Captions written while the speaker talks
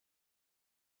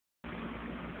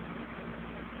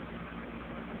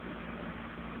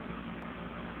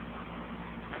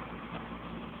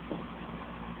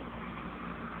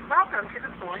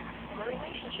support, the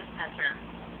Relationship Center.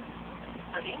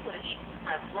 For English,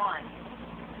 press 1.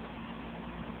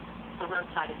 For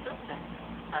roadside assistance,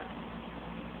 press 2.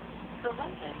 For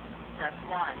London, press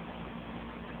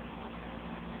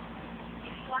 1.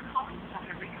 If you are calling about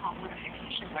a recall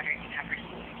notification letter you have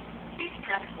received, please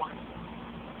press 1.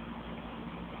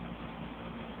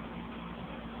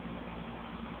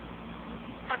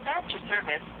 For faster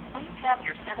service, please have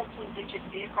your 17-digit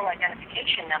vehicle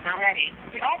identification number ready.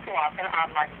 We also offer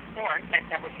online support at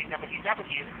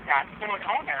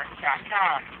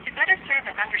www.fordowner.com. To better serve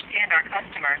and understand our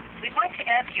customers, we'd like to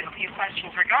ask you a few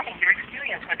questions regarding your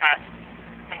experience with us.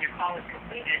 When your call is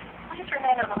completed, please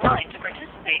remain on the line to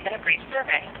participate in a brief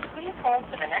survey. Please hold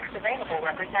for the next available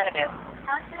representative.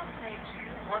 Contact made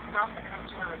to or from the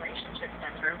Customer Relationship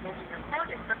Center will be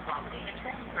recorded for quality and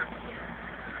training purposes.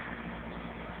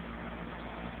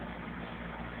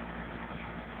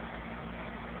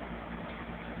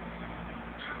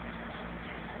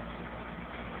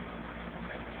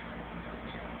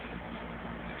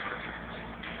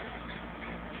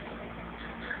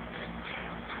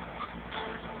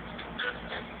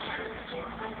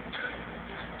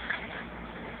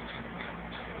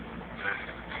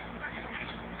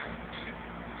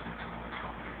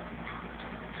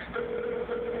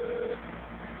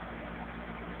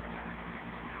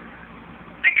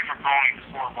 Calling the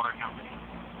Ford Motor Company.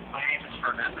 My name is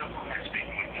Fernando. I'm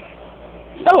speaking with you.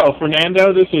 Hello,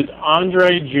 Fernando. This is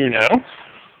Andre Juno.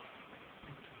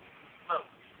 Hello.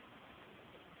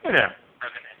 Hey there.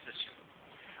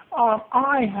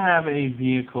 I have a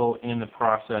vehicle in the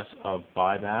process of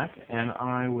buyback, and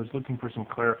I was looking for some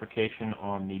clarification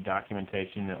on the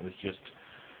documentation that was just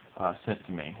sent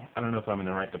to me. I don't know if I'm in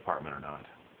the right department or not.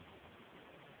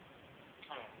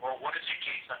 Well, what is your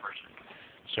case number?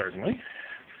 Certainly.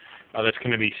 That's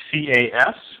going to be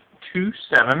CAS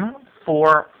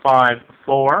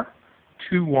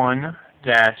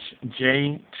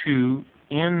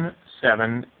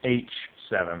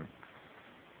 27445-J2N7H7.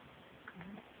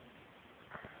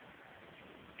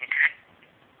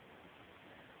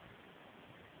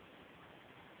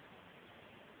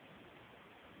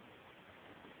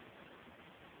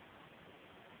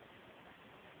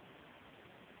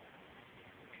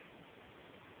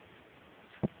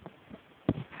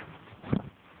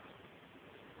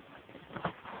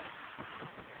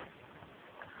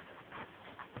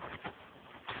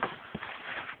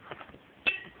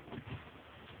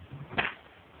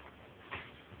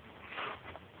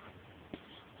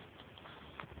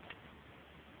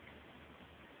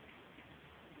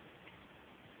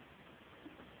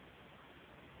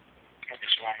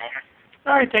 Just one moment.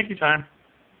 All right, take your time.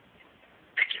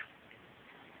 Thank you.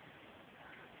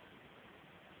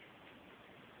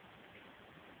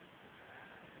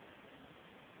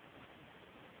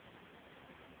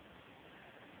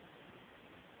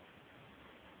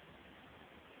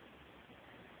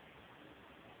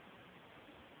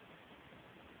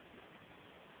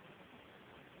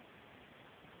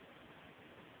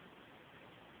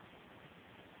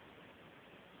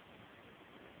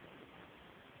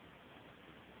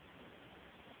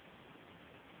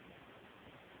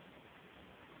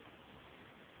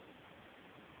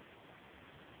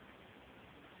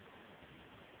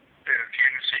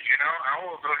 I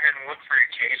will go ahead and look for your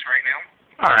case right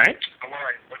now. All right. I will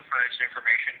look for this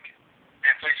information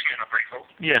and place you in a brief hold.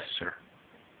 Yes, sir.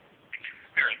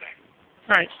 Be right back.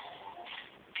 All right.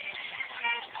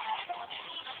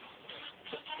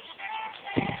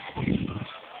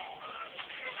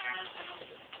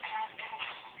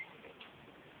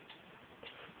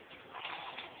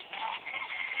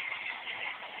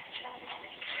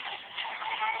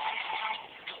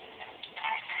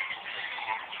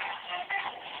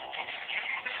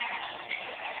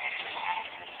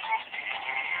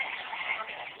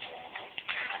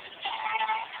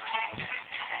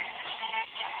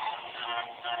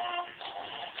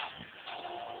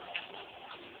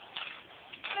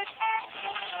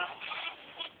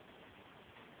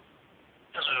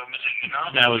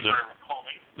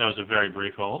 That was a very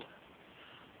brief hold.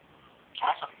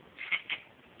 Awesome.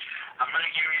 I'm going to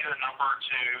give you the number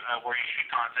to where you should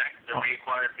contact the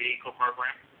Reacquired Vehicle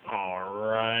Program. All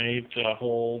right.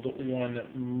 Hold one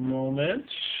moment.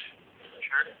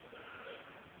 Sure.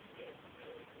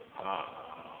 All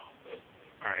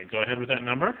right. Go ahead with that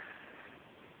number.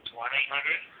 It's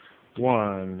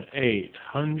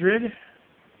 1-800.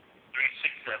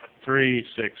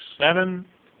 367.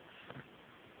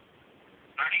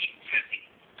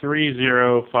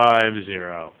 3050.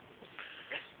 All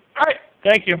right.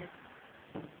 Thank you. You're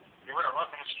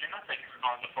welcome, Mr. Jim. Thank you for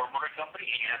calling the Ford Motor Company,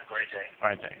 and you have a great day. All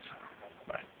right. Thanks.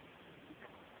 Bye.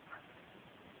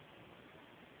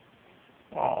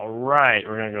 All right,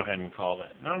 we're going to go ahead and call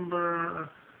that number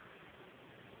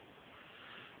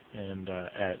and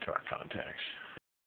add it to our contacts.